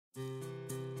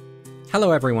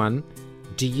Hello, everyone.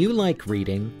 Do you like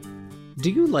reading?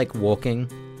 Do you like walking?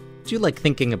 Do you like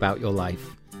thinking about your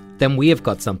life? Then we have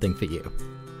got something for you.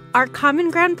 Our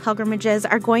Common Ground pilgrimages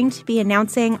are going to be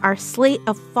announcing our slate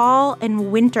of fall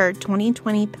and winter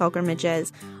 2020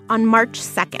 pilgrimages on March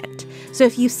 2nd. So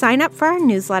if you sign up for our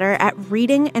newsletter at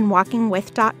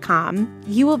readingandwalkingwith.com,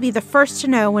 you will be the first to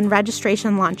know when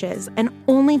registration launches, and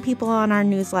only people on our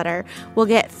newsletter will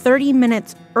get 30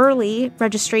 minutes early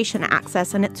registration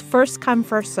access, and it's first come,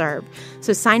 first served.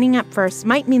 So signing up first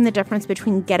might mean the difference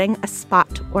between getting a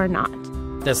spot or not.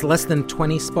 There's less than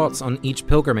 20 spots on each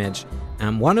pilgrimage,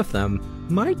 and one of them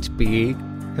might be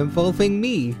involving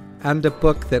me and a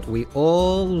book that we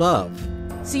all love.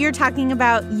 So you're talking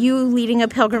about you leading a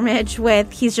pilgrimage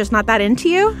with He's Just Not That Into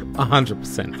You?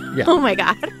 100%, yeah. Oh my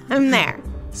God, I'm there.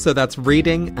 So that's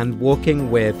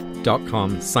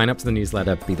readingandwalkingwith.com. Sign up to the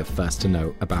newsletter, be the first to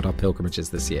know about our pilgrimages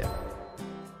this year.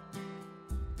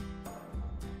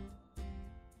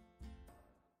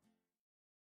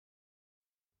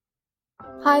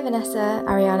 Hi, Vanessa,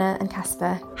 Ariana, and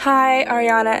Casper. Hi,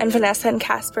 Ariana and Vanessa and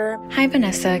Casper. Hi,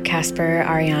 Vanessa, Casper,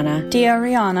 Ariana. Dear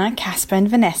Ariana, Casper, and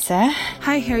Vanessa.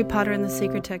 Hi, Harry Potter and the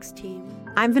Sacred Text team.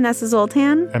 I'm Vanessa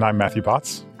Zoltan. And I'm Matthew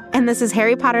Potts. And this is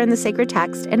Harry Potter and the Sacred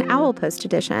Text, an Owl Post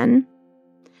edition.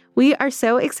 We are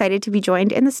so excited to be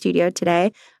joined in the studio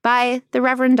today by the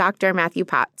Reverend Dr. Matthew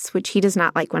Potts, which he does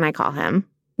not like when I call him.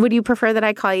 Would you prefer that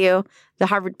I call you the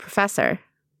Harvard professor,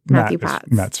 Matthew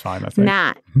Potts? Matt's fine, I think.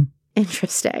 Nat. Mm-hmm.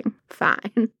 Interesting.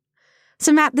 Fine.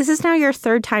 So, Matt, this is now your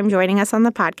third time joining us on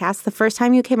the podcast. The first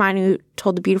time you came on, you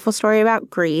told a beautiful story about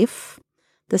grief.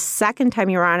 The second time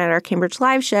you were on at our Cambridge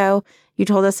Live show, you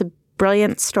told us a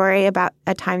brilliant story about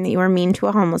a time that you were mean to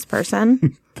a homeless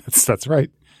person. That's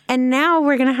right. And now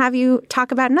we're going to have you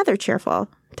talk about another cheerful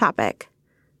topic,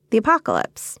 the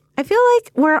apocalypse. I feel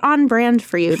like we're on brand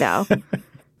for you, though.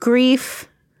 Grief,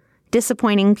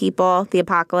 disappointing people, the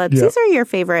apocalypse. Yep. These are your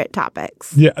favorite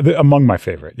topics. Yeah, among my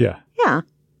favorite, yeah. Yeah.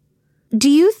 Do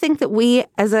you think that we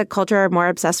as a culture are more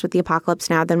obsessed with the apocalypse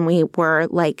now than we were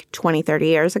like 20, 30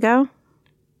 years ago?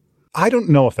 I don't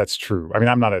know if that's true. I mean,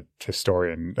 I'm not a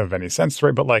historian of any sense,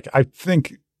 right? But like, I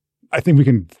think we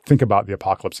can think about the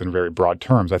apocalypse in very broad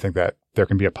terms. I think that there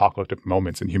can be apocalyptic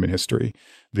moments in human history.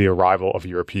 The arrival of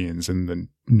Europeans in the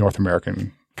North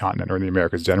American continent, or in the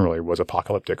Americas generally, was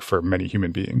apocalyptic for many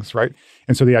human beings, right?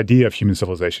 And so the idea of human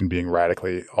civilization being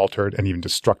radically altered and even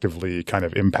destructively kind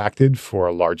of impacted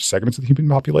for large segments of the human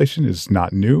population is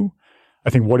not new.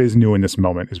 I think what is new in this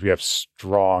moment is we have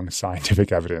strong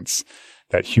scientific evidence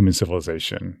that human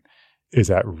civilization is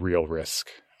at real risk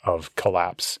of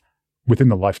collapse within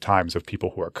the lifetimes of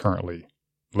people who are currently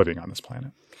living on this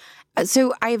planet.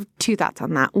 So I have two thoughts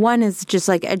on that. One is just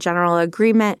like a general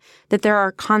agreement that there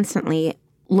are constantly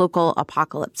local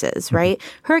apocalypses, right?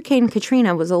 Mm-hmm. Hurricane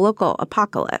Katrina was a local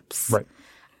apocalypse. Right.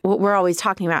 What we're always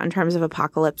talking about in terms of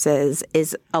apocalypses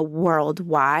is a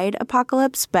worldwide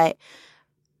apocalypse, but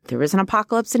there was an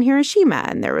apocalypse in Hiroshima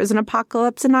and there was an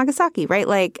apocalypse in Nagasaki, right?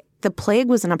 Like the plague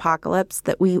was an apocalypse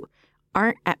that we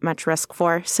aren't at much risk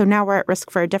for. So now we're at risk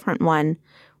for a different one.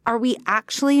 Are we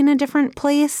actually in a different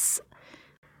place?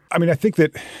 I mean, I think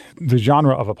that the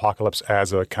genre of apocalypse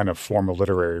as a kind of form of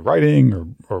literary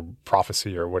writing or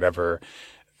prophecy or whatever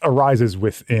arises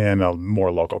within a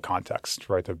more local context,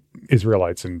 right? The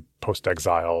Israelites in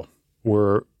post-exile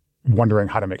were wondering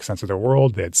how to make sense of their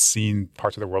world. They had seen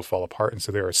parts of the world fall apart, and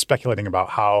so they were speculating about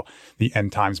how the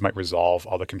end times might resolve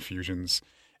all the confusions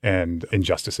and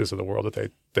injustices of the world that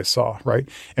they saw, right?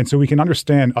 And so we can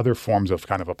understand other forms of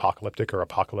kind of apocalyptic or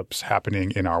apocalypse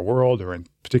happening in our world or in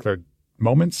particular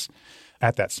moments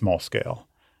at that small scale.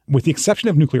 With the exception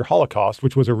of nuclear holocaust,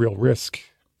 which was a real risk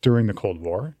during the Cold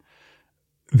War,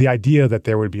 the idea that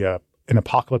there would be an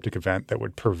apocalyptic event that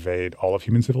would pervade all of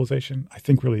human civilization, I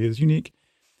think really is unique.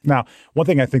 Now, one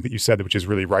thing I think that you said, which is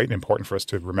really right and important for us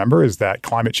to remember, is that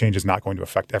climate change is not going to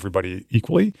affect everybody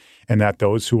equally, and that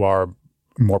those who are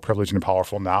more privileged and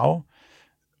powerful now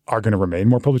are going to remain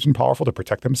more privileged and powerful to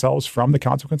protect themselves from the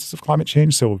consequences of climate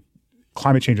change. So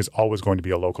climate change is always going to be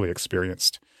a locally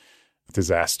experienced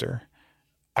disaster.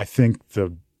 I think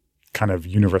the kind of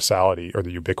universality or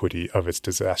the ubiquity of its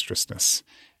disastrousness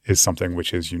is something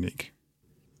which is unique.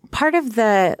 Part of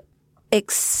the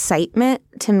excitement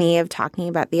to me of talking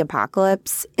about the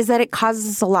apocalypse is that it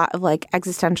causes a lot of like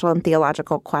existential and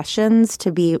theological questions to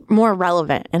be more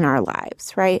relevant in our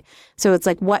lives, right? So it's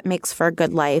like, what makes for a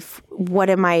good life? What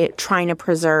am I trying to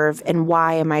preserve and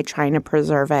why am I trying to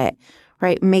preserve it,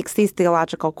 right? Makes these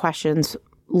theological questions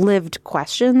lived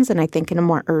questions, and I think in a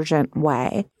more urgent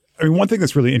way. I mean, one thing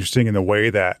that's really interesting in the way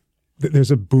that there's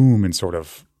a boom in sort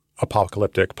of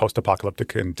apocalyptic,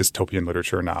 post-apocalyptic, and dystopian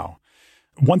literature now.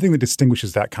 One thing that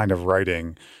distinguishes that kind of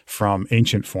writing from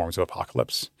ancient forms of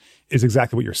apocalypse is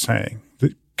exactly what you're saying.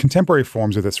 The contemporary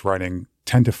forms of this writing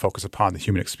tend to focus upon the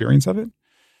human experience of it.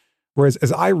 Whereas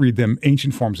as I read them,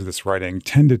 ancient forms of this writing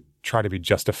tend to try to be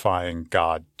justifying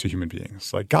God to human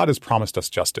beings. Like, God has promised us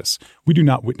justice. We do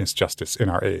not witness justice in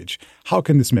our age. How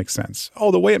can this make sense?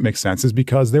 Oh, the way it makes sense is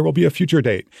because there will be a future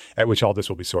date at which all this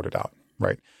will be sorted out,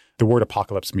 right? The word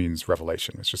apocalypse means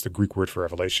revelation. It's just a Greek word for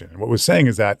revelation. And what we're saying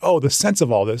is that, the sense of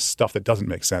all this stuff that doesn't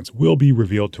make sense will be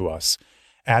revealed to us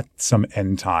at some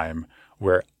end time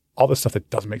where all the stuff that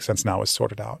doesn't make sense now is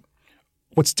sorted out.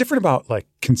 What's different about like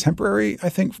contemporary, I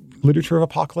think, literature of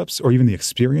apocalypse or even the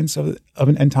experience of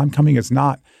an end time coming is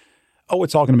not,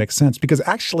 it's all going to make sense, because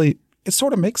actually it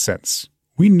sort of makes sense.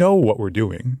 We know what we're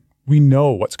doing. We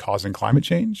know what's causing climate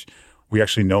change. We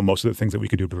actually know most of the things that we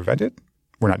could do to prevent it.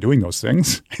 We're not doing those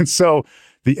things. And so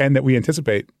the end that we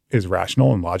anticipate is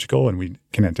rational and logical, and we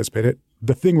can anticipate it.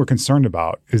 The thing we're concerned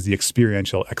about is the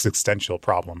experiential, existential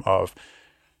problem of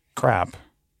crap.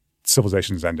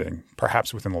 Civilization is ending,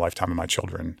 perhaps within the lifetime of my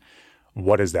children.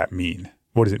 What does that mean?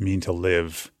 What does it mean to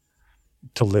live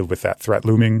with that threat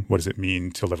looming? What does it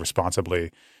mean to live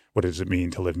responsibly? What does it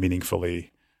mean to live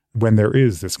meaningfully when there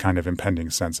is this kind of impending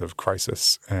sense of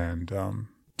crisis and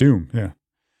doom? Yeah.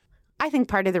 I think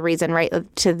part of the reason, right,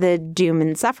 to the doom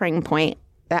and suffering point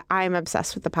that I'm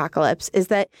obsessed with apocalypse is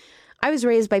that I was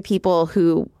raised by people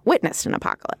who witnessed an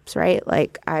apocalypse, right?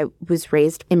 Like, I was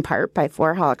raised in part by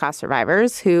 4 Holocaust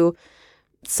survivors who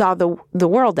saw the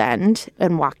world end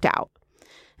and walked out.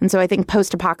 And so I think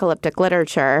post-apocalyptic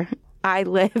literature, I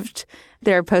lived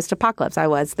their post-apocalypse. I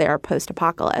was their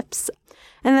post-apocalypse.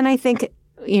 And then I think,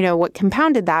 what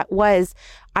compounded that was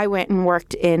I went and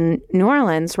worked in New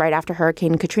Orleans right after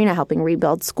Hurricane Katrina, helping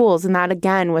rebuild schools. And that,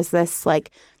 again, was this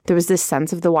there was this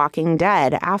sense of the Walking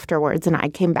Dead afterwards. And I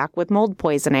came back with mold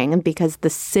poisoning, and because the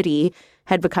city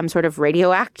had become sort of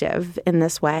radioactive in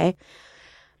this way.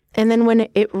 And then when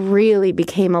it really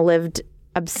became a lived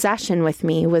obsession with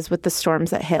me was with the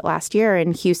storms that hit last year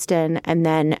in Houston and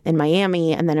then in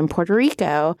Miami and then in Puerto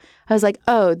Rico. I was like,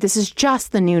 this is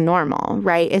just the new normal,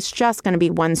 right? It's just going to be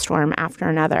one storm after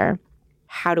another.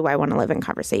 How do I want to live in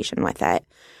conversation with it?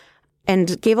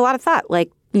 And gave a lot of thought,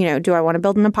 do I want to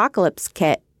build an apocalypse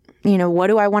kit? What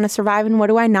do I want to survive and what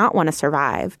do I not want to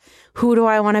survive? Who do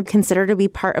I want to consider to be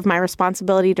part of my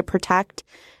responsibility to protect?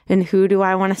 And who do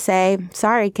I want to say,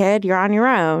 sorry, kid, you're on your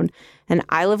own? And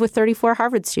I live with 34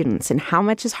 Harvard students. And how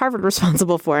much is Harvard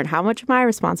responsible for? And how much am I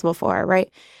responsible for?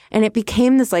 Right. And it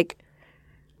became this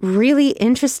really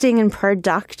interesting and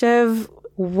productive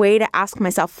way to ask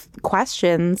myself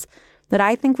questions that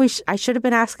I think I should have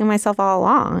been asking myself all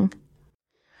along.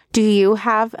 Do you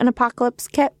have an apocalypse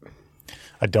kit?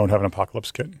 I don't have an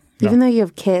apocalypse kit. No. Even though you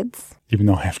have kids? Even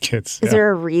though I have kids. Is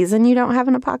there a reason you don't have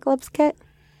an apocalypse kit?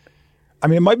 I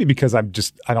mean, it might be because I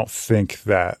don't think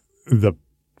that the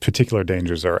particular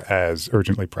dangers are as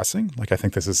urgently pressing. I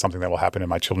think this is something that will happen in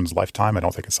my children's lifetime. I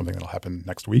don't think it's something that will happen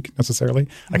next week necessarily.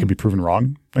 I could be proven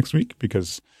wrong next week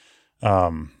because,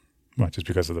 just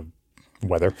because of the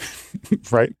weather,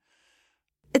 right?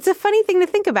 It's a funny thing to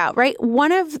think about, right?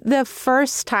 One of the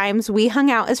first times we hung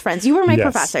out as friends, you were my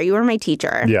professor, you were my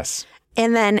teacher. Yes.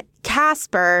 And then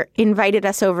Casper invited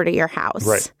us over to your house.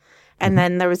 Right. And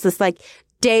then there was this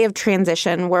day of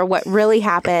transition where what really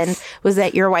happened was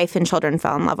that your wife and children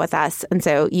fell in love with us. And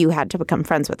so you had to become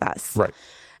friends with us. Right.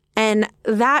 And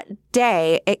that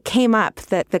day, it came up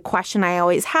that the question I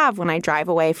always have when I drive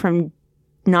away from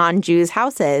non-Jews'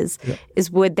 houses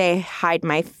is, would they hide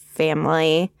my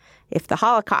family if the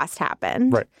Holocaust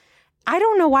happened? Right. I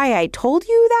don't know why I told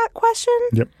you that question.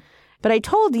 Yep. But I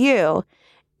told you,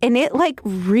 and it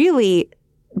really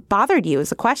bothered you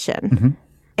as a question. Mm-hmm.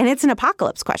 And it's an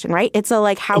apocalypse question, right? It's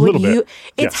how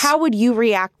would you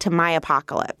react to my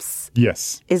apocalypse?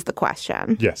 Yes. Is the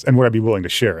question. Yes. And would I be willing to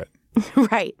share it?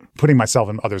 Right. Putting myself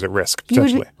and others at risk,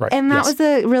 potentially. Right. And that was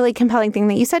a really compelling thing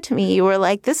that you said to me. You were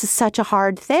like, this is such a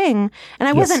hard thing. And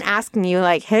I wasn't asking you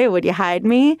hey, would you hide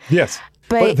me? Yes.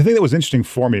 But the thing that was interesting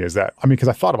for me is that, because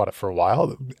I thought about it for a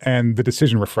while, and the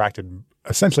decision refracted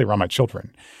essentially around my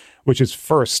children, which is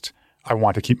first, I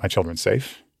want to keep my children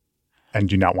safe and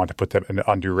do not want to put them in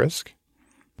undue risk.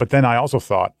 But then I also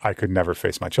thought I could never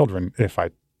face my children if I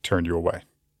turned you away.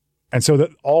 And so that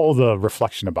all the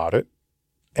reflection about it,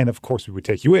 and of course we would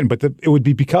take you in, but it would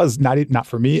be because not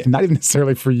for me and not even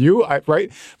necessarily for you,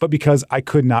 right? But because I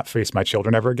could not face my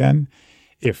children ever again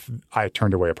if I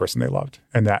turned away a person they loved.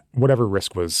 And that whatever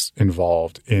risk was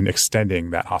involved in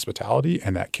extending that hospitality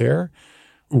and that care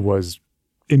was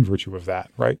in virtue of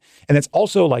that, right? And it's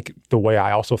also like the way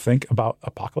I also think about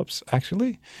apocalypse,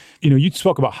 actually. You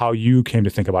spoke about how you came to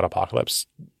think about apocalypse.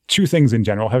 Two things in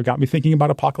general have got me thinking about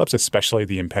apocalypse, especially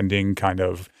the impending kind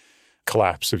of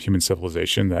collapse of human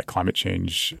civilization that climate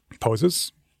change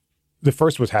poses. The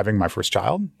first was having my first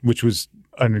child, which was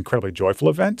an incredibly joyful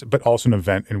event, but also an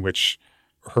event in which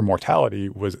her mortality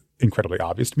was incredibly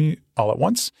obvious to me all at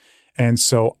once. And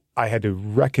so I had to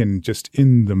reckon just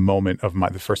in the moment of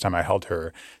the first time I held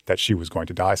her that she was going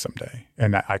to die someday.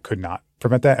 And I could not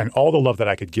prevent that. And all the love that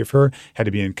I could give her had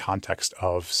to be in context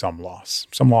of some loss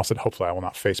that hopefully I will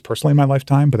not face personally in my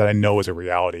lifetime, but that I know is a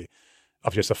reality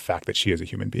of just the fact that she is a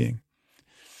human being.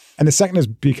 And the second is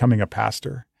becoming a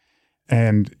pastor.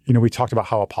 And, we talked about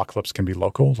how apocalypse can be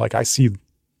local. Like I see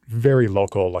very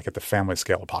local, like at the family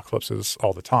scale apocalypses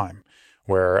all the time,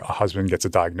 where a husband gets a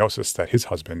diagnosis that his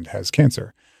husband has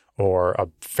cancer, or a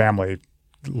family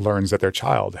learns that their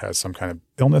child has some kind of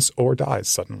illness or dies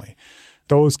suddenly.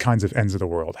 Those kinds of ends of the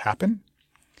world happen.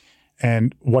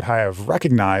 And what I have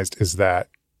recognized is that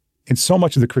in so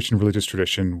much of the Christian religious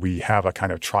tradition, we have a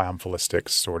kind of triumphalistic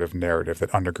sort of narrative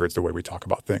that undergirds the way we talk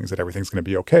about things, that everything's going to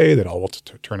be okay, that all will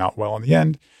turn out well in the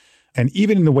end. And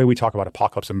even in the way we talk about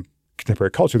apocalypse in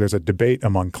contemporary culture, there's a debate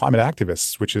among climate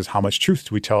activists, which is how much truth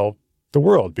do we tell the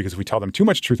world? Because if we tell them too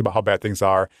much truth about how bad things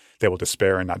are, they will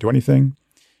despair and not do anything.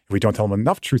 If we don't tell them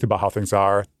enough truth about how things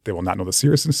are, they will not know the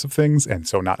seriousness of things and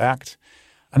so not act.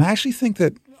 And I actually think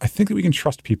that we can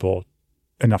trust people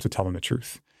enough to tell them the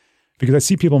truth. Because I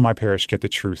see people in my parish get the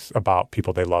truth about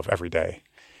people they love every day.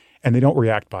 And they don't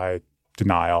react by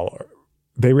denial.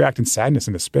 They react in sadness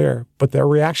and despair, but their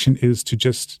reaction is to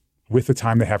just, with the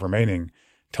time they have remaining,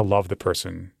 to love the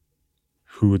person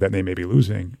that they may be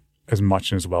losing as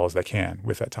much and as well as they can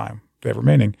with that time they have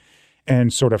remaining.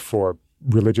 And sort of for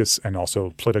religious and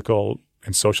also political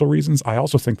and social reasons, I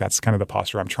also think that's kind of the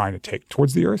posture I'm trying to take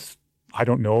towards the earth. I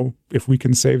don't know if we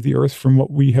can save the earth from what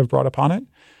we have brought upon it.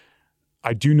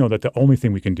 I do know that the only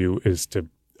thing we can do is to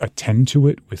attend to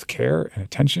it with care and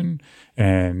attention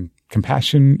and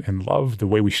compassion and love the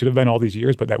way we should have been all these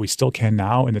years, but that we still can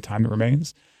now in the time that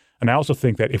remains. And I also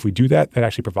think that if we do that, that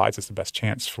actually provides us the best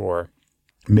chance for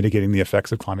mitigating the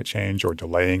effects of climate change or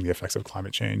delaying the effects of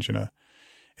climate change in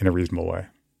a reasonable way.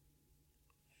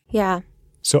 Yeah.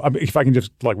 So if I can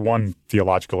just, like one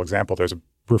theological example, there's a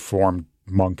Reformed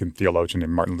monk and theologian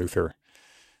named Martin Luther.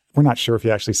 We're not sure if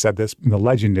he actually said this. The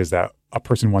legend is that a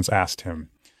person once asked him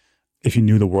if he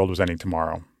knew the world was ending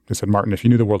tomorrow. They said, Martin, if you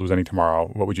knew the world was ending tomorrow,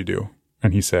 what would you do?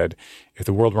 And he said, if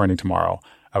the world were ending tomorrow,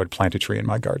 I would plant a tree in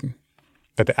my garden.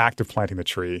 That the act of planting the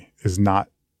tree is not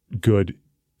good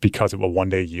because it will one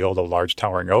day yield a large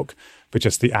towering oak, but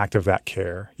just the act of that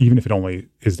care, even if it only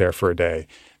is there for a day,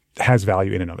 has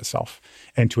value in and of itself.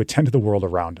 And to attend to the world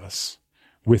around us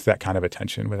with that kind of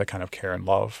attention, with that kind of care and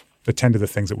love, attend to the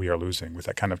things that we are losing with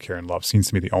that kind of care and love seems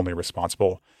to me the only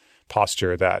responsible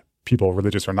posture that people,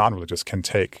 religious or non-religious, can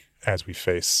take as we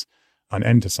face an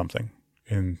end to something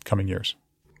in coming years.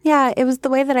 Yeah, it was the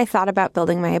way that I thought about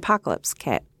building my apocalypse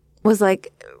kit. Was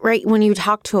like, right, when you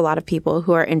talk to a lot of people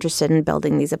who are interested in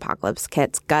building these apocalypse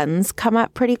kits, guns come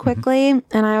up pretty quickly.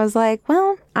 Mm-hmm. And I was like,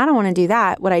 well, I don't want to do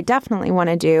that. What I definitely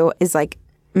want to do is like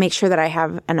make sure that I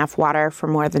have enough water for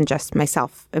more than just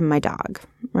myself and my dog,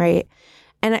 right?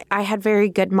 And I had very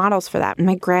good models for that.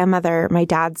 My grandmother, my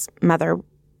dad's mother,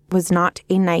 was not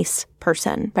a nice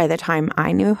person by the time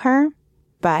I knew her,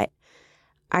 but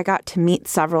I got to meet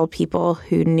several people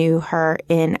who knew her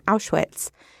in Auschwitz,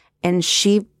 and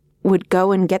she would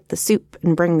go and get the soup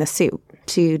and bring the soup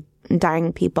to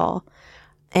dying people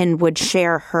and would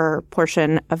share her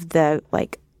portion of the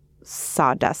like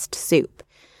sawdust soup.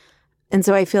 And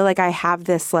so I feel like I have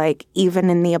this, like, even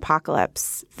in the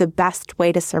apocalypse, the best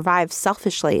way to survive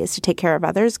selfishly is to take care of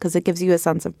others because it gives you a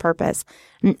sense of purpose.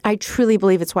 And I truly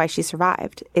believe it's why she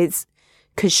survived. It's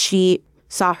because she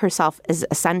saw herself as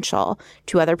essential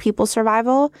to other people's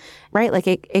survival, right? Like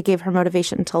it gave her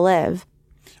motivation to live.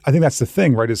 I think that's the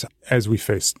thing, right, is as we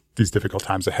face these difficult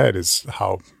times ahead is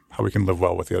how we can live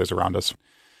well with the others around us.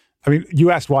 I mean,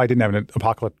 you asked why I didn't have an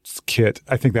apocalypse kit.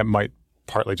 I think that might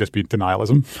partly just be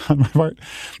denialism on my part.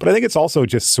 But I think it's also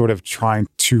just sort of trying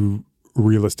to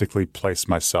realistically place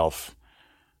myself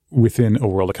within a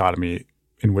world economy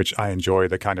in which I enjoy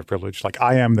the kind of privilege. Like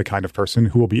I am the kind of person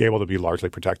who will be able to be largely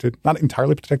protected, not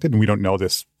entirely protected, and we don't know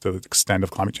the extent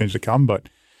of climate change to come. But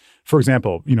for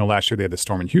example, last year they had the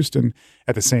storm in Houston.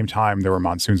 At the same time, there were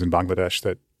monsoons in Bangladesh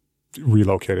that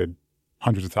relocated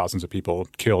hundreds of thousands of people,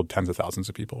 killed tens of thousands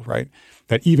of people, right?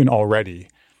 That even already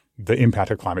the impact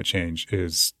of climate change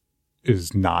is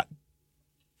not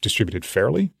distributed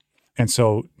fairly. And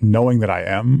so knowing that I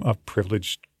am a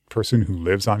privileged person who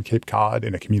lives on Cape Cod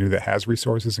in a community that has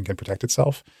resources and can protect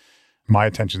itself, my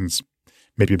attention's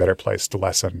maybe better placed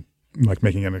less on like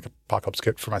making an apocalypse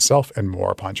kit for myself and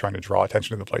more upon trying to draw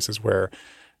attention to the places where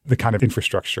the kind of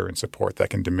infrastructure and support that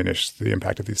can diminish the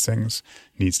impact of these things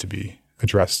needs to be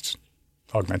addressed,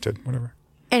 augmented, whatever.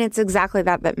 And it's exactly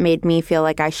that made me feel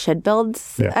like I should build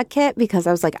a kit, because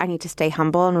I was like, I need to stay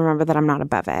humble and remember that I'm not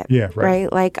above it. Yeah,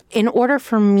 right. Like, in order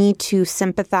for me to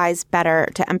empathize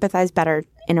better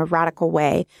in a radical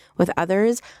way with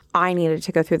others, I needed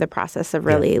to go through the process of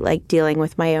really like dealing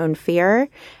with my own fear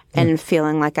and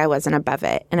feeling like I wasn't above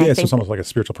it. And I think so it's almost like a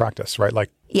spiritual practice, right?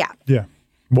 Like, yeah.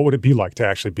 What would it be like to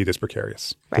actually be this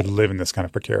precarious, to live in this kind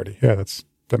of precarity? Yeah,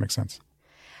 that makes sense.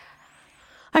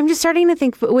 I'm just starting to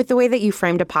think, with the way that you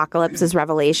framed apocalypse as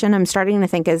revelation, I'm starting to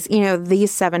think as,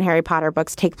 these 7 Harry Potter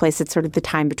books take place at sort of the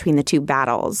time between the 2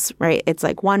 battles, right? It's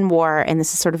like one war, and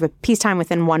this is sort of a peacetime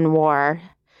within one war.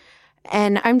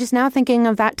 And I'm just now thinking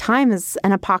of that time as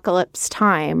an apocalypse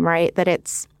time, right?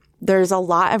 That there's a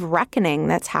lot of reckoning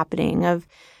that's happening, of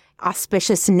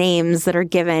auspicious names that are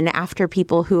given after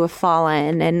people who have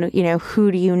fallen, and,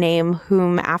 who do you name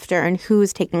whom after, and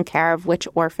who's taking care of which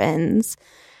orphans.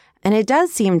 And it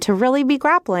does seem to really be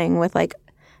grappling with like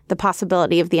the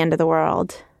possibility of the end of the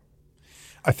world.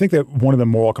 I think that one of the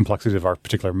moral complexities of our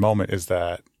particular moment is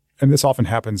that, and this often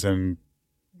happens in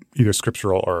either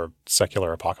scriptural or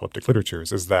secular apocalyptic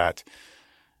literatures, is that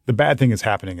the bad thing is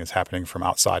happening from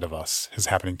outside of us, is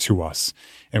happening to us.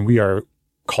 And we are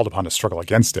called upon to struggle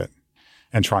against it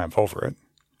and triumph over it.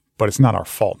 But it's not our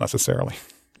fault necessarily.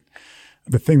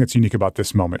 The thing that's unique about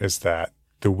this moment is that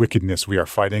the wickedness we are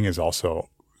fighting is also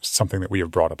something that we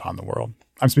have brought upon the world.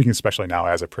 I'm speaking especially now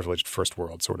as a privileged first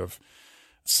world sort of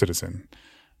citizen,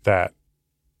 that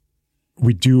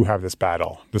we do have this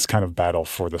battle, this kind of battle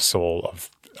for the soul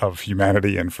of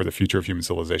humanity and for the future of human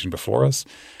civilization before us.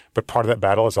 But part of that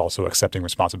battle is also accepting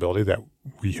responsibility that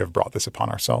we have brought this upon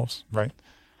ourselves, right?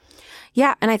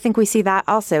 Yeah, and I think we see that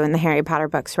also in the Harry Potter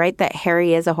books, right? That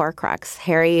Harry is a Horcrux.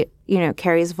 Harry,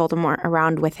 carries Voldemort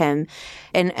around with him.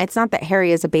 And it's not that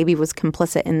Harry as a baby was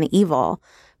complicit in the evil,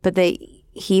 but that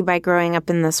he, by growing up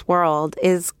in this world,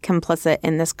 is complicit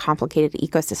in this complicated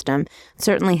ecosystem.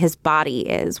 Certainly his body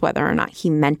is, whether or not he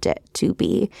meant it to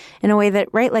be, in a way that,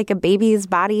 right, like a baby's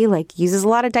body, like, uses a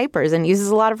lot of diapers and uses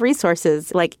a lot of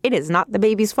resources. Like, it is not the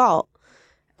baby's fault,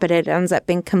 but it ends up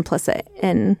being complicit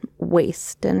in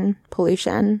waste and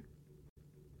pollution.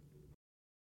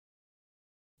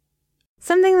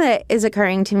 Something that is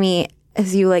occurring to me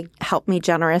as you help me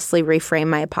generously reframe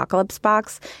my apocalypse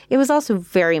box, it was also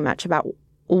very much about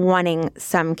wanting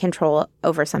some control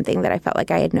over something that I felt like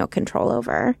I had no control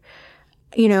over.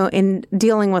 In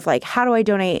dealing with how do I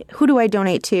donate? Who do I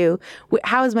donate to?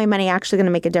 How is my money actually going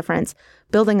to make a difference?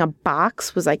 Building a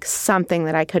box was something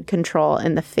that I could control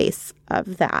in the face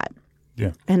of that.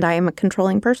 Yeah. And I am a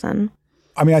controlling person.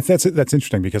 I mean, that's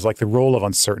interesting because the role of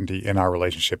uncertainty in our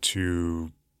relationship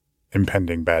to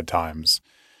impending bad times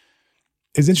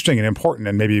is interesting and important,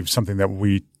 and maybe something that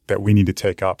we need to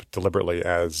take up deliberately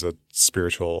as a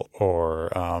spiritual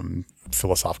or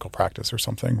philosophical practice or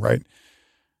something, right?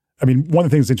 I mean, one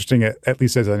of the things that's interesting, at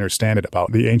least as I understand it,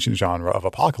 about the ancient genre of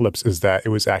apocalypse is that it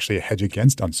was actually a hedge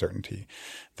against uncertainty,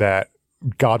 that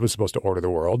God was supposed to order the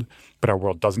world, but our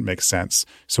world doesn't make sense.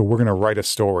 So we're going to write a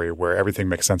story where everything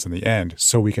makes sense in the end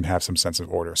so we can have some sense of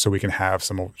order, so we can have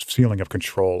some feeling of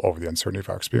control over the uncertainty of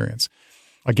our experience.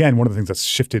 Again, one of the things that's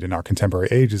shifted in our contemporary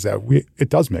age is that it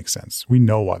does make sense. We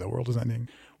know why the world is ending.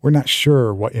 We're not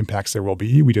sure what impacts there will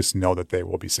be. We just know that they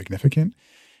will be significant.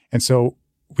 And so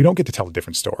we don't get to tell a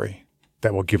different story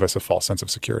that will give us a false sense of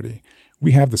security.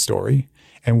 We have the story,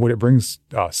 and what it brings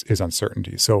us is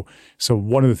uncertainty. So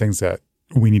one of the things that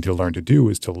we need to learn to do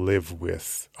is to live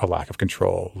with a lack of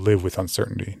control, live with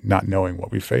uncertainty, not knowing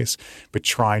what we face, but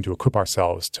trying to equip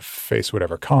ourselves to face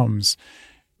whatever comes,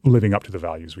 living up to the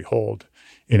values we hold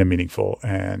in a meaningful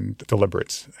and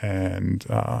deliberate and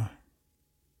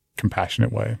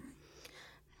compassionate way.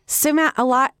 So, Matt, a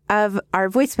lot of our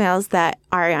voicemails that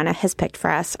Ariana has picked for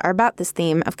us are about this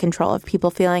theme of control, of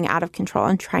people feeling out of control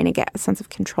and trying to get a sense of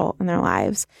control in their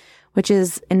lives, which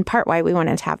is in part why we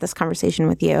wanted to have this conversation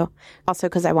with you. Also,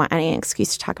 because I want any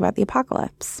excuse to talk about the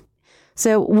apocalypse.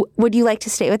 So would you like to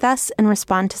stay with us and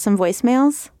respond to some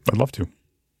voicemails? I'd love to.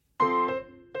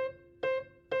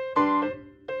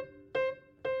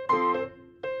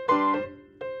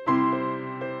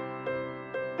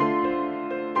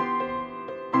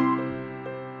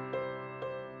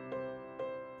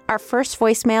 Our first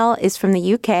voicemail is from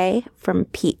the UK, from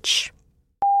Peach.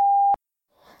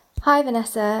 Hi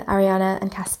Vanessa, Ariana and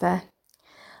Casper.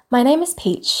 My name is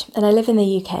Peach, and I live in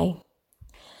the UK.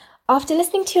 After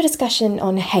listening to your discussion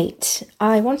on hate,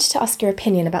 I wanted to ask your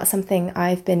opinion about something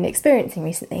I've been experiencing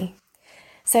recently.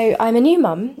 So I'm a new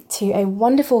mum to a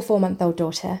wonderful 4-month-old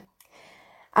daughter,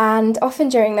 and often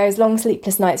during those long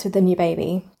sleepless nights with the new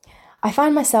baby, I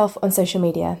find myself on social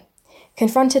media,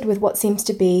 confronted with what seems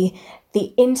to be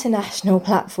the international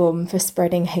platform for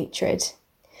spreading hatred.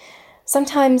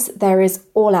 Sometimes there is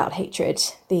all-out hatred,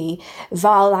 the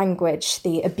vile language,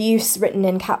 the abuse written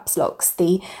in caps locks,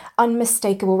 the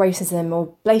unmistakable racism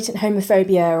or blatant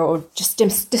homophobia or just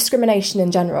discrimination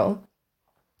in general.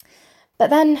 But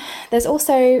then there's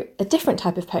also a different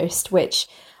type of post which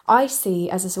I see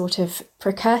as a sort of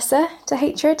precursor to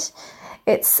hatred.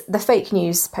 It's the fake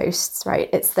news posts, right?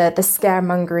 It's the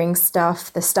scaremongering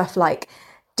stuff, the stuff like,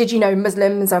 did you know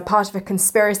Muslims are part of a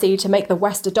conspiracy to make the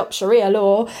West adopt Sharia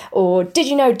law? Or did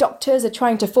you know doctors are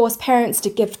trying to force parents to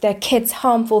give their kids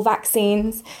harmful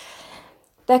vaccines?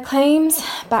 Their claims,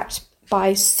 backed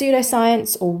by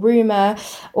pseudoscience or rumour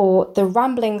or the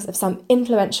ramblings of some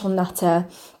influential nutter,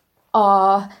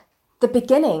 are the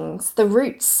beginnings, the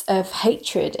roots of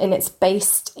hatred, and it's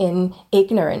based in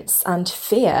ignorance and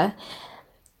fear.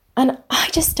 And I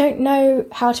just don't know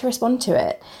how to respond to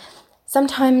it.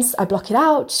 Sometimes I block it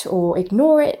out or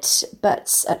ignore it,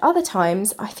 but at other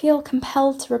times I feel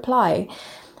compelled to reply.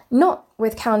 Not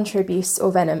with counter-abuse or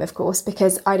venom, of course,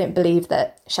 because I don't believe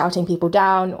that shouting people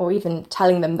down or even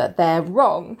telling them that they're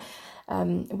wrong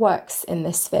works in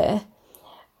this sphere.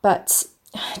 But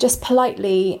just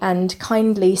politely and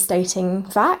kindly stating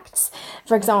facts.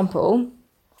 For example,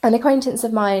 an acquaintance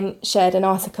of mine shared an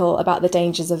article about the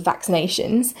dangers of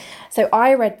vaccinations. So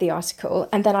I read the article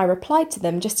and then I replied to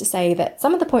them just to say that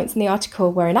some of the points in the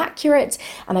article were inaccurate,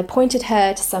 and I pointed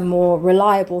her to some more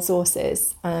reliable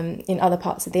sources in other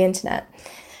parts of the internet.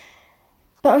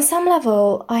 But on some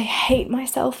level, I hate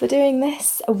myself for doing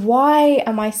this. Why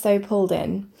am I so pulled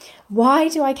in? Why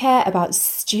do I care about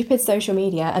stupid social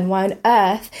media, and why on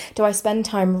earth do I spend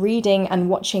time reading and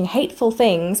watching hateful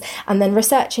things and then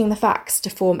researching the facts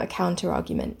to form a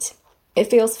counter-argument?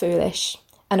 It feels foolish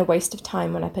and a waste of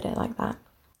time when I put it like that.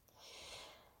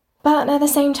 But at the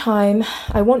same time,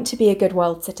 I want to be a good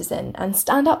world citizen and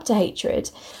stand up to hatred.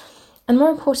 And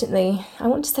more importantly, I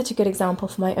want to set a good example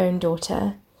for my own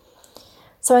daughter.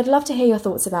 So I'd love to hear your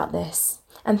thoughts about this.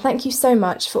 And thank you so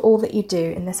much for all that you do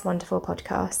in this wonderful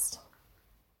podcast.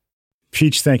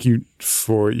 Peach, thank you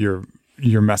for your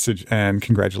message and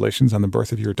congratulations on the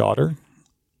birth of your daughter.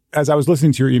 As I was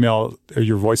listening to your email, or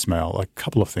your voicemail, a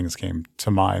couple of things came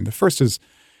to mind. The first is,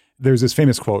 there's this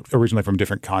famous quote originally from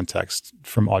different contexts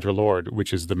from Audre Lorde,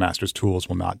 which is, the master's tools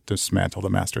will not dismantle the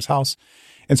master's house.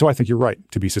 And so I think you're right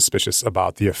to be suspicious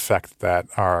about the effect that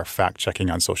our fact-checking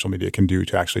on social media can do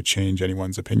to actually change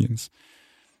anyone's opinions.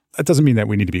 That doesn't mean that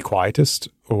we need to be quietist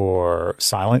or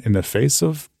silent in the face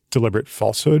of deliberate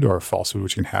falsehood or falsehood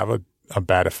which can have a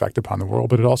bad effect upon the world,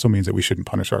 but it also means that we shouldn't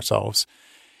punish ourselves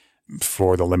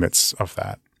for the limits of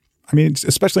that. I mean,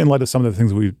 especially in light of some of the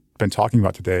things we've been talking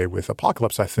about today with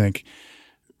Apocalypse, I think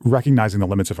recognizing the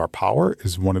limits of our power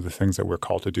is one of the things that we're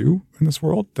called to do in this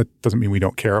world. That doesn't mean we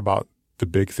don't care about the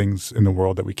big things in the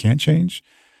world that we can't change,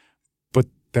 but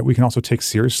that we can also take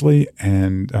seriously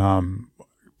and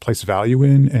place value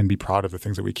in and be proud of the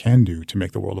things that we can do to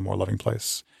make the world a more loving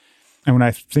place. And when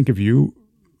I think of you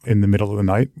in the middle of the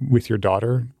night with your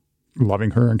daughter,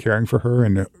 loving her and caring for her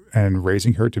and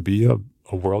raising her to be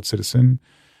a world citizen,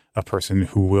 a person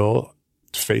who will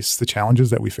face the challenges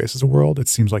that we face as a world, it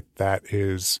seems like that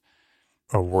is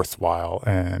a worthwhile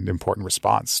and important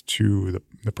response to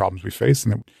the problems we face,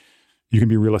 and that you can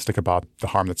be realistic about the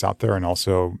harm that's out there and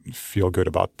also feel good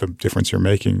about the difference you're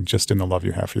making just in the love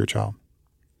you have for your child.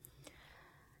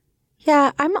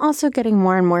 Yeah, I'm also getting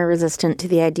more and more resistant to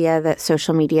the idea that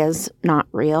social media is not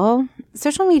real.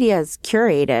 Social media is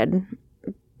curated,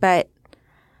 but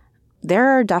there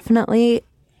are definitely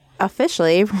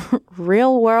officially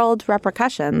real world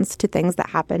repercussions to things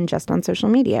that happen just on social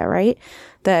media, right?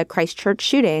 The Christchurch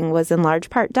shooting was in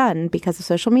large part done because of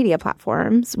social media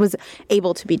platforms, was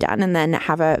able to be done and then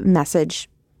have a message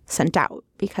sent out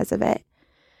because of it.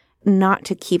 Not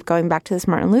to keep going back to this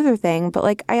Martin Luther thing,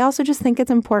 but I also just think it's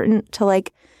important to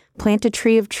plant a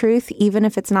tree of truth, even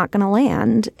if it's not going to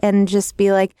land, and just be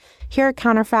here are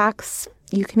counterfacts.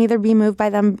 You can either be moved by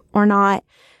them or not,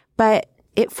 but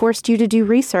it forced you to do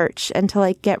research and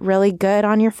to get really good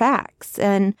on your facts,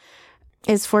 and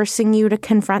is forcing you to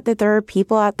confront that there are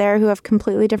people out there who have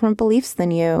completely different beliefs than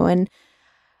you. And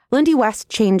Lindy West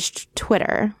changed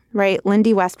Twitter, right?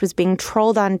 Lindy West was being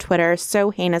trolled on Twitter so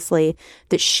heinously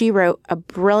that she wrote a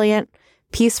brilliant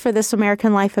piece for This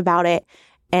American Life about it.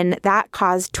 And that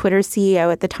caused Twitter's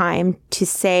CEO at the time to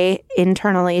say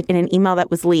internally in an email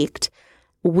that was leaked,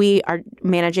 we are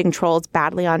managing trolls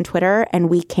badly on Twitter and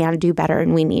we can do better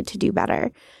and we need to do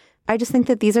better. I just think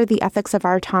that these are the ethics of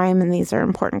our time and these are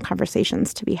important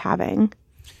conversations to be having.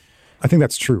 I think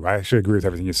that's true. I actually agree with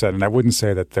everything you said. And I wouldn't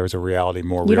say that there's a reality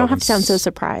more real. You don't have to sound so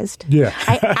surprised. Yeah.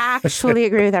 I actually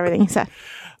agree with everything you said.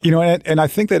 And I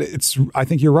think that I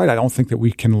think you're right. I don't think that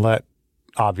we can let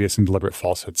obvious and deliberate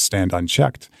falsehoods stand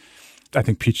unchecked. I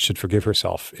think Peach should forgive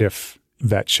herself if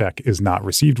that check is not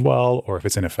received well or if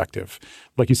it's ineffective.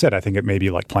 Like you said, I think it may be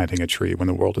like planting a tree when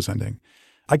the world is ending.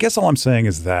 I guess all I'm saying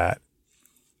is that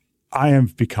I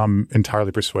have become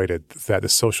entirely persuaded that the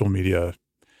social media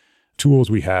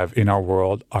tools we have in our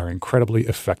world are incredibly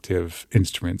effective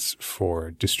instruments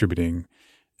for distributing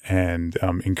and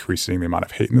increasing the amount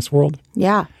of hate in this world.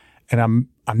 Yeah. And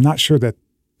I'm not sure that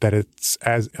it's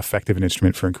as effective an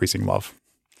instrument for increasing love.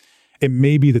 It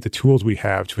may be that the tools we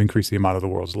have to increase the amount of the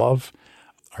world's love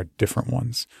are different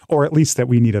ones, or at least that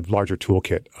we need a larger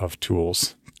toolkit of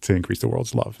tools to increase the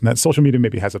world's love. And that social media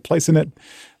maybe has a place in it,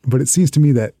 but it seems to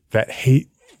me that hate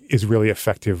is really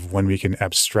effective when we can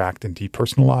abstract and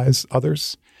depersonalize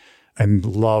others, and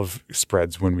love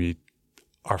spreads when we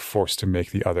are forced to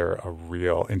make the other a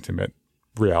real, intimate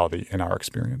reality in our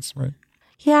experience, right?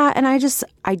 Yeah, and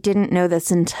I didn't know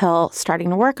this until starting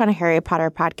to work on a Harry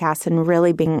Potter podcast and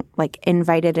really being like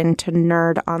invited into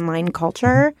nerd online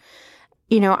culture.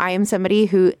 You know, I am somebody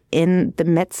who in the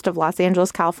midst of Los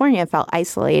Angeles, California, felt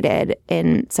isolated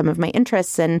in some of my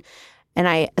interests. And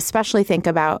I especially think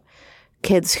about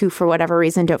kids who, for whatever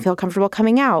reason, don't feel comfortable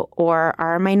coming out or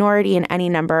are a minority in any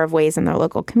number of ways in their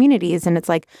local communities. And it's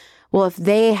like, well, if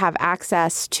they have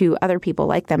access to other people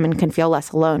like them and can feel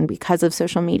less alone because of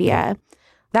social media,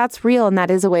 that's real. And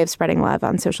that is a way of spreading love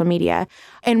on social media.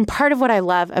 And part of what I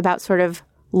love about sort of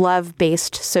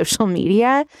love-based social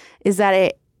media is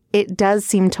that it does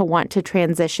seem to want to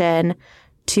transition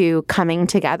to coming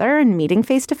together and meeting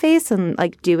face-to-face and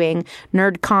like doing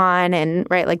NerdCon and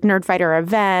like Nerdfighter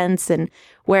events. And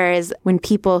whereas when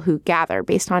people who gather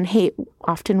based on hate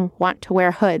often want to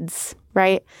wear hoods,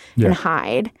 right, and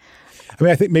hide. I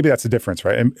mean, I think maybe that's the difference,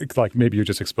 right? And like maybe you're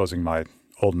just exposing my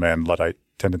old man Luddite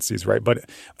tendencies, right? But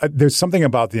there's something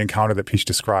about the encounter that Peach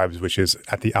describes, which is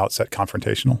at the outset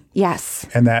confrontational. Yes.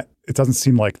 And that it doesn't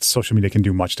seem like social media can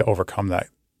do much to overcome that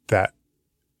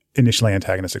initially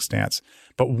antagonistic stance.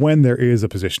 But when there is a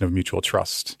position of mutual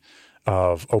trust,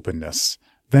 of openness,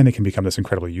 then it can become this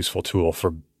incredibly useful tool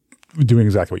for doing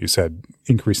exactly what you said,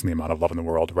 increasing the amount of love in the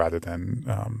world rather than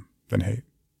hate.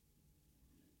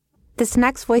 This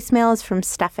next voicemail is from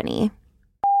Stephanie.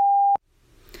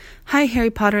 Hi, Harry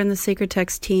Potter and the Sacred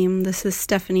Text team. This is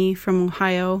Stephanie from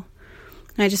Ohio.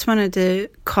 I just wanted to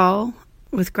call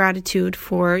with gratitude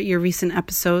for your recent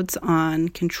episodes on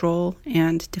control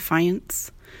and defiance.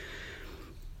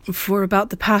 For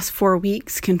about the past 4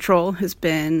 weeks, control has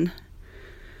been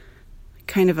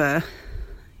kind of a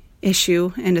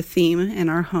issue and a theme in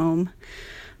our home.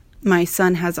 My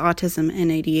son has autism and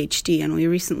ADHD, and we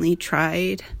recently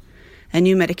tried a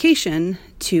new medication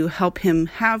to help him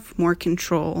have more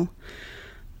control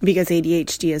because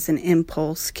ADHD is an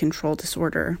impulse control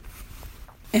disorder.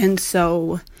 And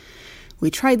so we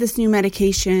tried this new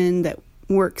medication that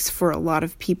works for a lot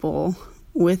of people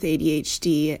with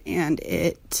ADHD, and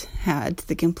it had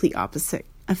the complete opposite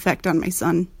effect on my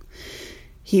son.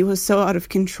 He was so out of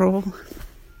control,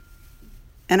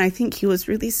 and I think he was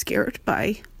really scared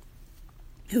by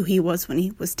who he was when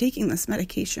he was taking this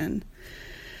medication.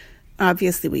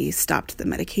 Obviously, we stopped the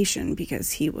medication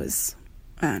because he was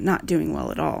not doing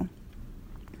well at all.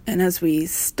 And as we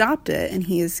stopped it and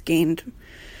he has gained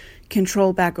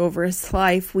control back over his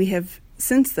life, we have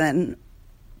since then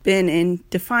been in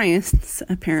defiance,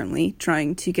 apparently,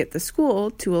 trying to get the school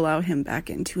to allow him back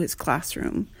into his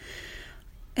classroom.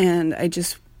 And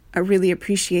I really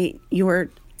appreciate your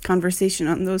conversation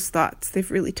on those thoughts. They've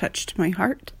really touched my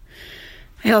heart.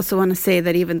 I also want to say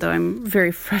that even though I'm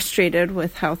very frustrated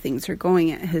with how things are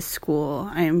going at his school,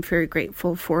 I am very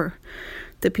grateful for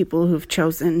the people who've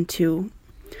chosen to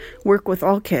work with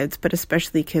all kids, but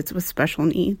especially kids with special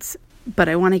needs. But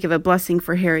I want to give a blessing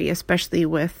for Harry, especially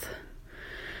with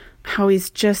how he's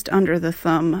just under the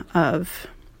thumb of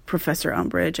Professor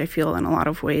Umbridge. I feel in a lot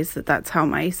of ways that that's how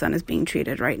my son is being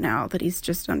treated right now, that he's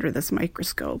just under this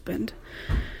microscope and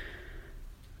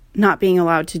not being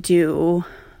allowed to do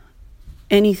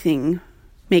anything,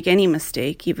 make any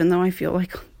mistake, even though I feel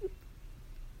like,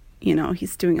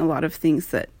 he's doing a lot of things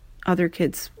that other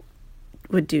kids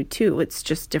would do too. It's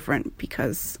just different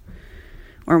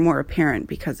or more apparent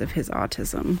because of his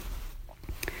autism.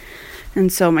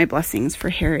 And so my blessings for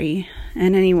Harry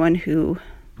and anyone who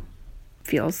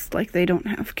feels like they don't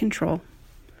have control.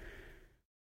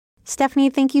 Stephanie,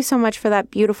 thank you so much for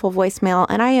that beautiful voicemail.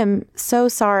 And I am so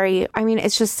sorry. I mean,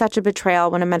 it's just such a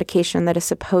betrayal when a medication that is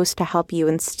supposed to help you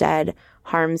instead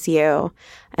harms you.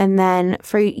 And then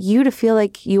for you to feel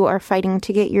like you are fighting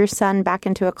to get your son back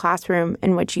into a classroom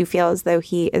in which you feel as though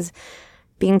he is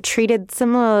being treated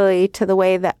similarly to the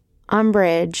way that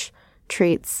Umbridge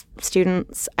treats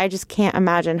students. I just can't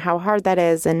imagine how hard that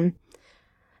is and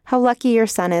how lucky your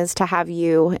son is to have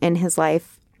you in his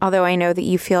life. Although I know that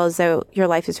you feel as though your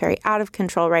life is very out of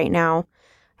control right now,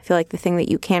 I feel like the thing that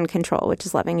you can control, which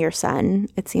is loving your son,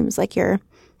 it seems like you're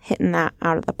hitting that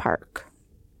out of the park.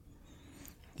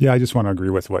 Yeah, I just want to agree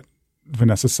with what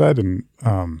Vanessa said. And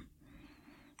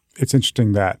it's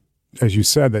interesting that, as you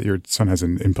said, that your son has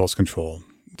an impulse control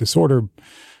disorder,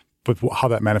 but how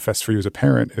that manifests for you as a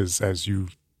parent is as you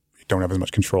don't have as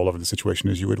much control over the situation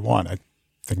as you would want. I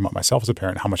think about myself as a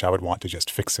parent, how much I would want to just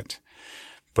fix it.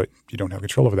 But you don't have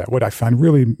control over that. What I find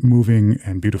really moving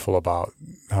and beautiful about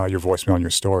your voicemail and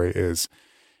your story is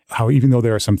how even though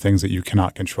there are some things that you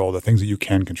cannot control, the things that you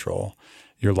can control,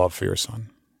 your love for your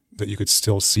son, that you could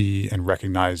still see and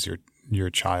recognize your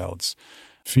child's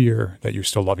fear, that you're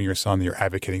still loving your son, that you're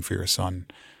advocating for your son,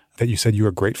 that you said you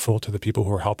are grateful to the people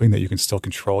who are helping, that you can still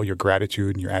control your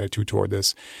gratitude and your attitude toward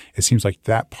this. It seems like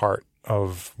that part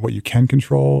of what you can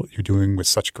control, you're doing with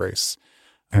such grace.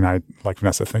 And I, like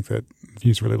Vanessa, think that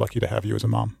he's really lucky to have you as a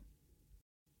mom.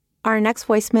 Our next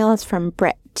voicemail is from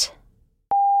Britt.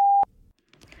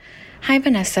 Hi,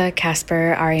 Vanessa,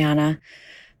 Casper, Ariana.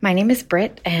 My name is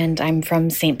Britt, and I'm from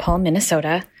St. Paul,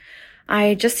 Minnesota.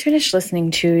 I just finished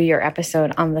listening to your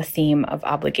episode on the theme of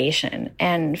obligation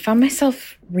and found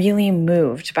myself really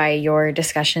moved by your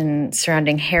discussion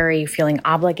surrounding Harry feeling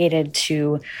obligated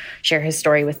to share his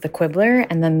story with the Quibbler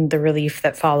and then the relief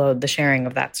that followed the sharing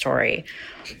of that story.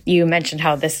 You mentioned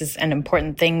how this is an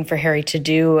important thing for Harry to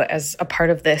do as a part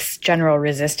of this general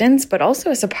resistance, but also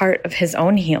as a part of his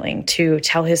own healing to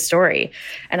tell his story.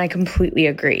 And I completely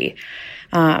agree.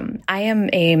 I am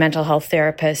a mental health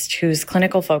therapist whose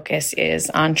clinical focus is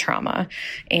on trauma,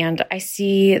 and I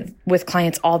see with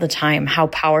clients all the time how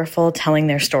powerful telling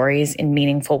their stories in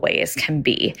meaningful ways can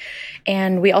be.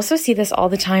 And we also see this all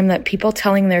the time that people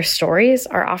telling their stories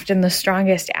are often the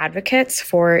strongest advocates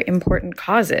for important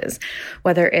causes,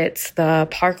 whether it's the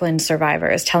Parkland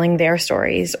survivors telling their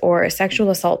stories or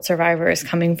sexual assault survivors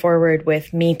coming forward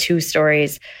with Me Too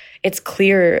stories. It's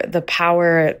clear the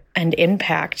power and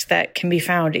impact that can be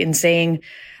found in saying,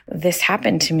 this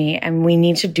happened to me and we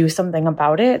need to do something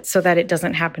about it so that it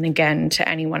doesn't happen again to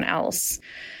anyone else.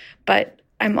 But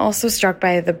I'm also struck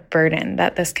by the burden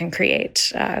that this can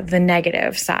create, the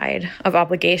negative side of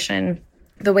obligation,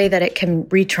 the way that it can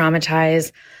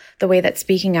re-traumatize, the way that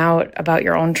speaking out about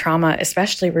your own trauma,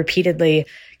 especially repeatedly,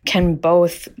 can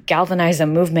both galvanize a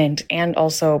movement and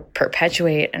also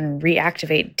perpetuate and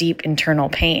reactivate deep internal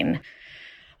pain.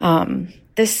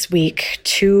 This week,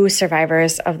 2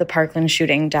 survivors of the Parkland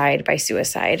shooting died by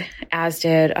suicide, as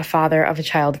did a father of a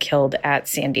child killed at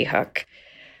Sandy Hook.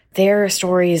 Their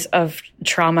stories of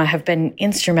trauma have been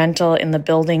instrumental in the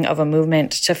building of a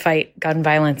movement to fight gun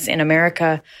violence in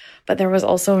America, but there was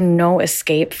also no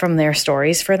escape from their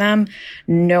stories for them,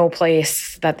 no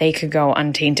place that they could go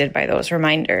untainted by those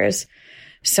reminders.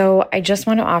 So I just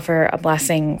want to offer a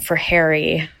blessing for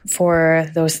Harry, for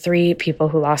those 3 people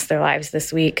who lost their lives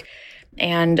this week,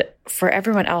 and for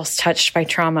everyone else touched by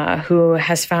trauma who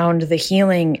has found the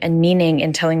healing and meaning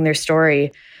in telling their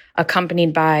story,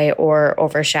 accompanied by or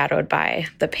overshadowed by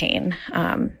the pain.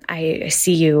 I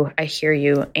see you, I hear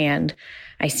you, and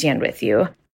I stand with you.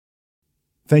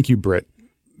 Thank you, Britt,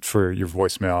 for your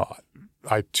voicemail.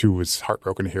 I, too, was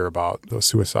heartbroken to hear about those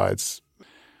suicides.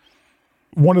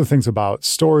 One of the things about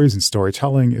stories and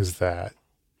storytelling is that,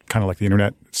 kind of like the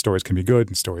internet, stories can be good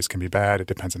and stories can be bad. It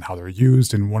depends on how they're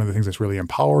used. And one of the things that's really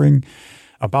empowering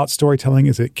about storytelling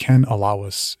is it can allow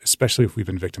us, especially if we've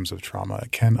been victims of trauma,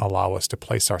 it can allow us to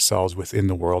place ourselves within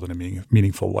the world in a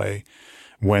meaningful way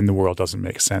when the world doesn't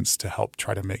make sense, to help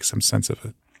try to make some sense of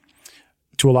it,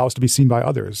 to allow us to be seen by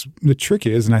others. The trick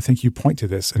is, and I think you point to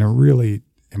this in a really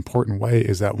important way,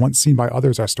 is that once seen by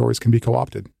others, our stories can be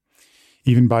co-opted,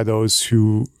 even by those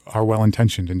who are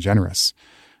well-intentioned and generous.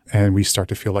 And we start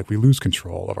to feel like we lose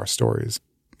control of our stories.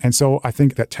 And so I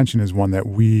think that tension is one that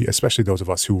we, especially those of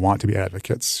us who want to be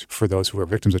advocates for those who are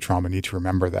victims of trauma, need to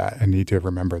remember that, and need to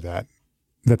remember that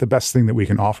the best thing that we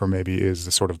can offer maybe is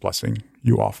the sort of blessing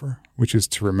you offer, which is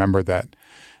to remember that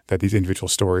these individual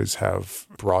stories have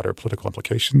broader political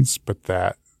implications, but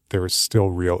that there is still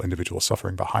real individual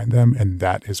suffering behind them, and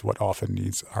that is what often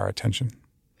needs our attention.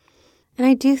 And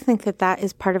I do think that that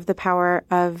is part of the power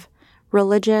of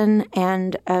religion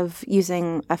and of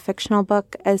using a fictional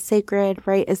book as sacred,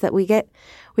 right? Is that we get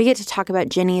to talk about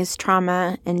Ginny's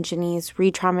trauma and Ginny's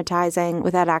re-traumatizing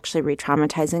without actually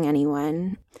re-traumatizing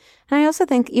anyone. And I also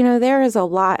think, there is a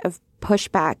lot of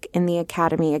pushback in the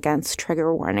Academy against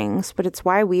trigger warnings, but it's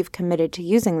why we've committed to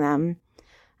using them.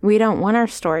 We don't want our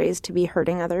stories to be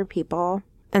hurting other people.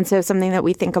 And so something that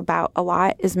we think about a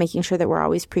lot is making sure that we're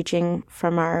always preaching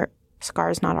from our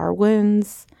scars, not our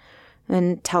wounds,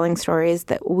 and telling stories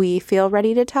that we feel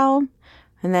ready to tell,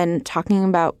 and then talking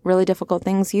about really difficult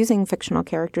things using fictional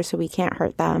characters so we can't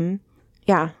hurt them.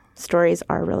 Yeah, stories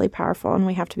are really powerful, and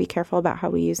we have to be careful about how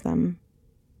we use them.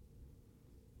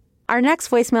 Our next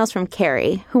voicemail is from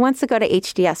Carrie, who wants to go to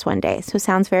HDS one day, so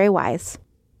sounds very wise.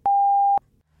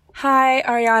 Hi,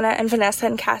 Ariana and Vanessa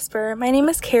and Casper. My name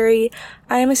is Carrie.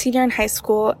 I am a senior in high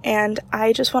school, and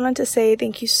I just wanted to say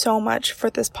thank you so much for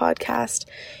this podcast.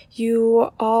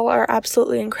 You all are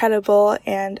absolutely incredible,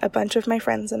 and a bunch of my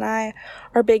friends and I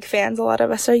are big fans. A lot of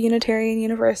us are Unitarian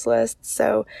Universalists,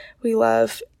 so we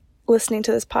love listening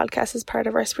to this podcast as part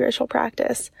of our spiritual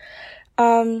practice.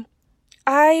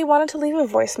 I wanted to leave a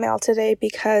voicemail today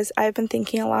because I've been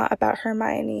thinking a lot about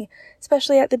Hermione,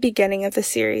 especially at the beginning of the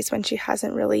series when she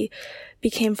hasn't really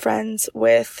became friends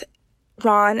with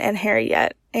Ron and Harry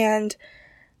yet. And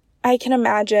I can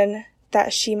imagine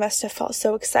that she must have felt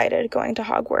so excited going to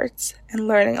Hogwarts and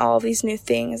learning all of these new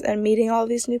things and meeting all of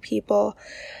these new people.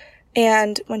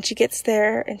 And when she gets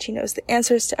there and she knows the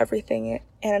answers to everything,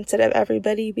 and instead of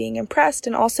everybody being impressed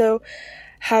and also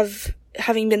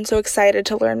having been so excited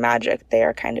to learn magic, they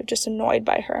are kind of just annoyed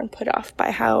by her and put off by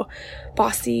how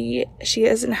bossy she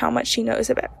is and how much she knows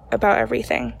about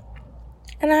everything.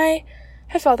 And I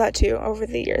have felt that too over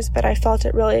the years, but I felt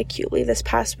it really acutely this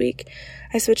past week.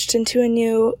 I switched into a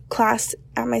new class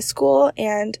at my school,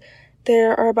 and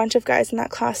there are a bunch of guys in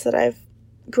that class that I've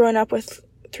grown up with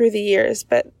through the years,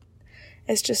 but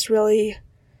it's just really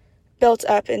built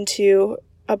up into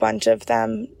a bunch of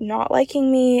them not liking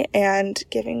me and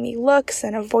giving me looks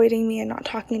and avoiding me and not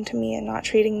talking to me and not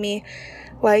treating me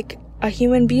like a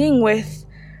human being with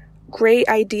great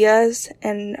ideas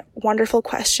and wonderful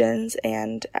questions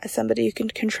and as somebody who can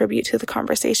contribute to the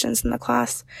conversations in the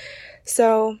class.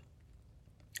 So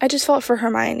I just felt for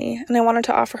Hermione, and I wanted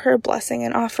to offer her a blessing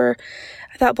and offer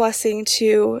that blessing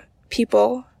to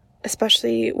people,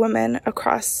 especially women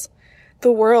across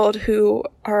the world who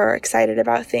are excited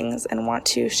about things and want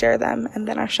to share them and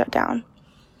then are shut down.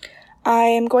 I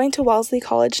am going to Wellesley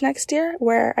College next year,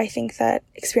 where I think that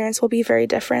experience will be very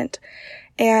different.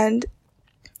 And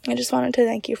I just wanted to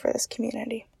thank you for this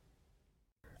community.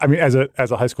 I mean, as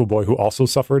a high school boy who also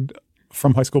suffered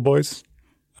from high school boys,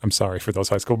 I'm sorry for those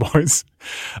high school boys.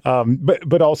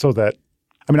 But also that,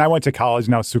 I mean, I went to college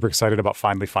and I was super excited about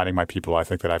finally finding my people. I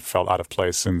think that I felt out of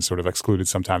place and sort of excluded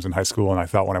sometimes in high school. And I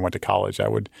thought when I went to college, I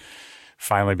would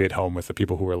finally be at home with the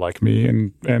people who were like me.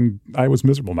 And I was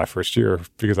miserable my first year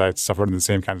because I had suffered in the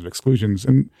same kinds of exclusions.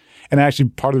 And actually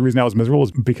part of the reason I was miserable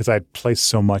was because I had placed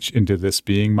so much into this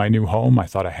being my new home. I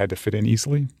thought I had to fit in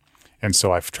easily. And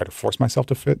so I've tried to force myself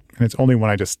to fit. And it's only when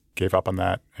I just gave up on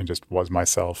that and just was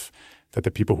myself that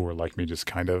the people who were like me just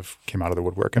kind of came out of the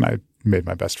woodwork, and I made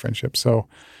my best friendship. So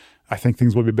I think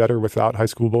things will be better without high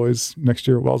school boys next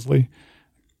year at Wellesley.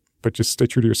 But just stay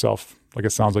true to yourself, like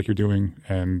it sounds like you're doing,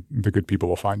 and the good people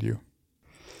will find you.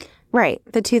 Right.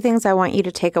 The two things I want you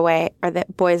to take away are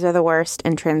that boys are the worst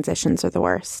and transitions are the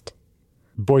worst.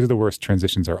 Boys are the worst.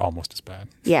 Transitions are almost as bad.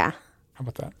 Yeah. How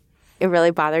about that? It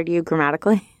really bothered you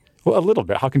grammatically? Well, a little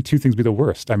bit. How can two things be the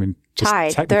worst? I mean,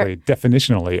 just technically,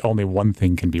 definitionally, only one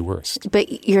thing can be worst.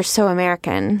 But you're so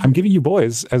American. I'm giving you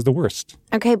boys as the worst.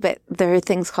 Okay, but there are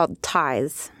things called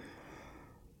ties.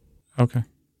 Okay.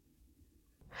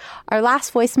 Our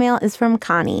last voicemail is from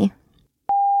Connie.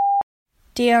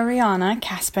 Dear Ariana,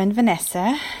 Casper and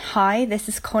Vanessa, hi, this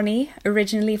is Connie,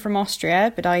 originally from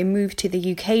Austria, but I moved to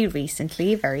the UK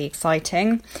recently, very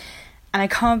exciting, and I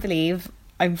can't believe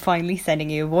I'm finally sending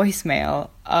you a voicemail.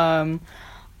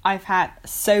 I've had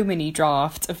so many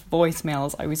drafts of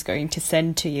voicemails I was going to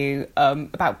send to you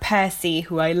about Percy,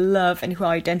 who I love and who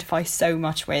I identify so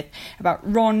much with, about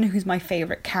Ron, who's my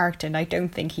favourite character and I don't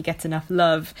think he gets enough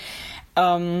love.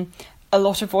 A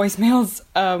lot of voicemails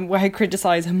where I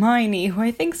criticise Hermione, who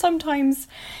I think sometimes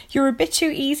you're a bit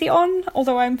too easy on,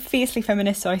 although I'm fiercely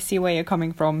feminist, so I see where you're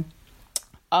coming from.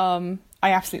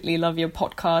 I absolutely love your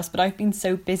podcast, but I've been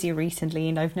so busy recently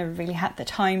and I've never really had the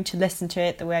time to listen to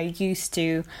it the way I used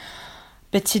to.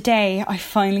 But today I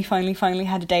finally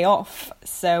had a day off.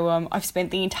 So I've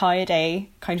spent the entire day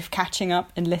kind of catching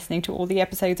up and listening to all the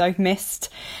episodes I've missed.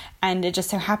 And it just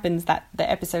so happens that the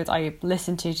episodes I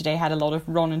listened to today had a lot of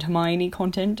Ron and Hermione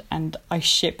content, and I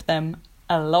ship them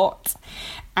a lot.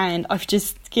 And I've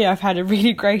just, I've had a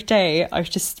really great day. I've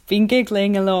just been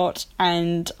giggling a lot,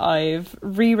 and I've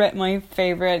reread my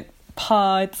favourite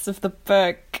parts of the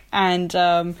book, and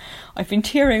I've been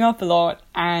tearing up a lot,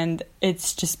 and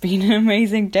it's just been an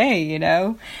amazing day, and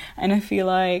I feel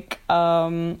like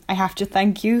I have to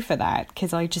thank you for that,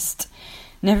 because I just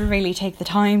never really take the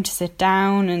time to sit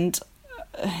down and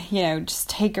just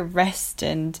take a rest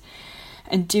and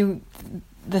do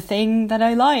the thing that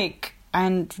I like,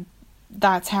 and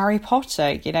that's Harry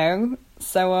Potter,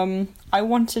 so I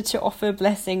wanted to offer a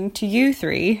blessing to you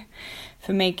three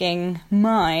for making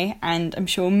my, and I'm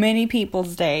sure many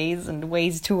people's, days and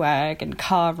ways to work and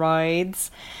car rides,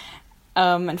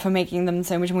 and for making them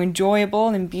so much more enjoyable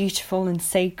and beautiful and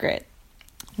sacred.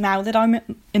 Now that I'm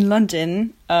in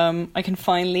London, I can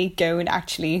finally go and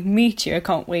actually meet you. I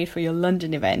can't wait for your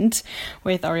London event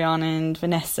with Ariana and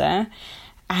Vanessa.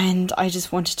 And I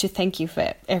just wanted to thank you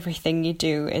for everything you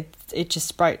do. It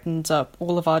just brightens up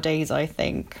all of our days, I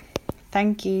think.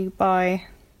 Thank you. Bye.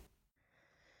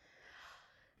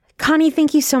 Connie,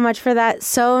 thank you so much for that.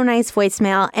 So nice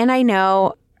voicemail. And I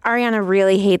know Ariana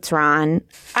really hates Ron.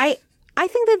 I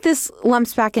think that this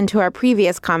lumps back into our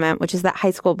previous comment, which is that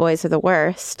high school boys are the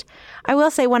worst. I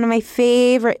will say one of my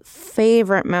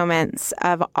favorite moments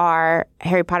of our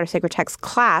Harry Potter Sacred Text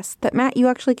class that, Matt, you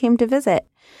actually came to visit,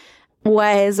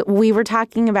 was we were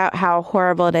talking about how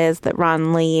horrible it is that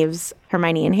Ron leaves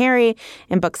Hermione and Harry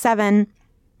in book 7.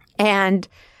 And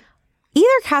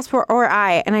either Casper or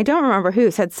I, and I don't remember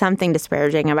who, said something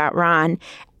disparaging about Ron.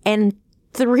 And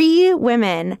 3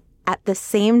 women at the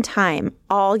same time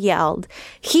all yelled,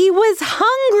 "He was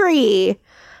hungry!"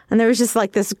 And there was just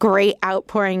like this great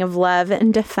outpouring of love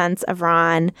and defense of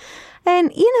Ron.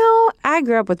 And, I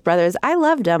grew up with brothers. I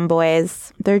love dumb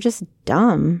boys. They're just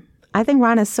dumb. I think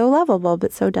Ron is so lovable,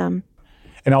 but so dumb.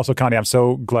 And also, Connie, I'm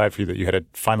so glad for you that you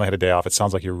finally had a day off. It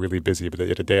sounds like you're really busy, but that you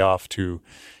had a day off to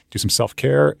do some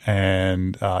self-care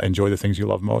and enjoy the things you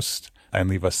love most and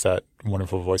leave us that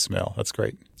wonderful voicemail. That's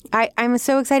great. I'm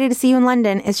so excited to see you in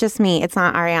London. It's just me. It's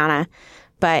not Ariana.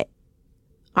 But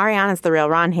Ariana's the real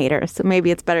Ron hater, so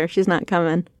maybe it's better if she's not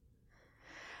coming.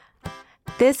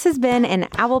 This has been an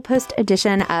Owl Post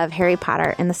edition of Harry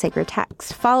Potter and the Sacred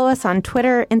Text. Follow us on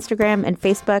Twitter, Instagram, and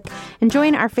Facebook, and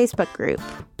join our Facebook group,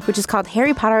 which is called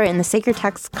Harry Potter and the Sacred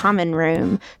Text Common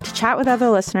Room, to chat with other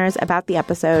listeners about the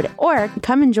episode, or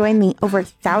come and join the over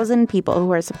 1,000 people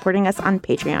who are supporting us on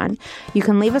Patreon. You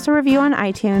can leave us a review on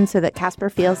iTunes so that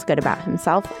Casper feels good about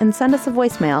himself, and send us a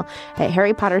voicemail at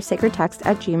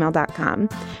harrypottersacredtext@gmail.com.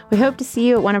 We hope to see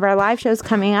you at one of our live shows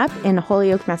coming up in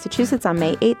Holyoke, Massachusetts on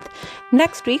May 8th.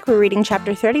 Next week, we're reading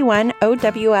Chapter 31,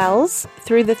 OWLs,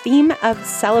 through the theme of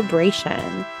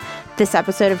celebration. This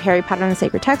episode of Harry Potter and the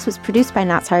Sacred Text was produced by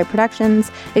Not Sorry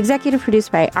Productions, executive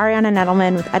produced by Ariana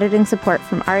Nettleman with editing support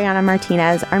from Ariana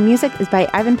Martinez. Our music is by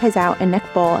Ivan Paisau and Nick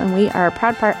Bull, and we are a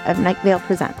proud part of Night Vale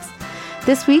Presents.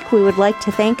 This week, we would like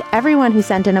to thank everyone who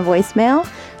sent in a voicemail: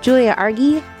 Julia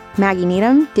Argy, Maggie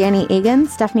Needham, Danny Egan,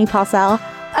 Stephanie Paulsell,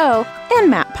 and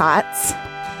Matt Potts.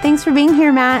 Thanks for being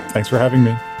here, Matt. Thanks for having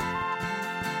me.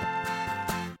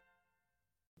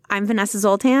 I'm Vanessa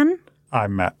Zoltan.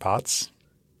 I'm Matt Potts.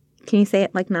 Can you say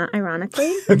it like not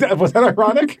ironically? Was that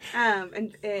ironic? I'm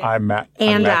Matt.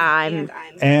 And I'm.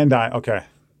 Okay.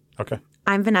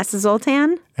 I'm Vanessa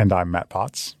Zoltan. And I'm Matt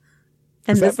Potts.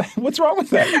 And what's wrong with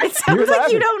that? It sounds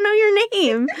like you don't know your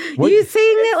name. You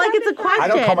saying it like it's a question. I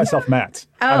don't call myself Matt.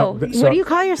 What do you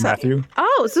call yourself? Matthew.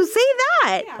 Oh, so say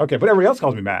that. Okay, but everybody else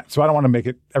calls me Matt, so I don't want to make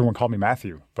it everyone call me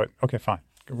Matthew. But okay, fine.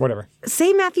 Whatever.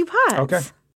 Say Matthew Potts. Okay.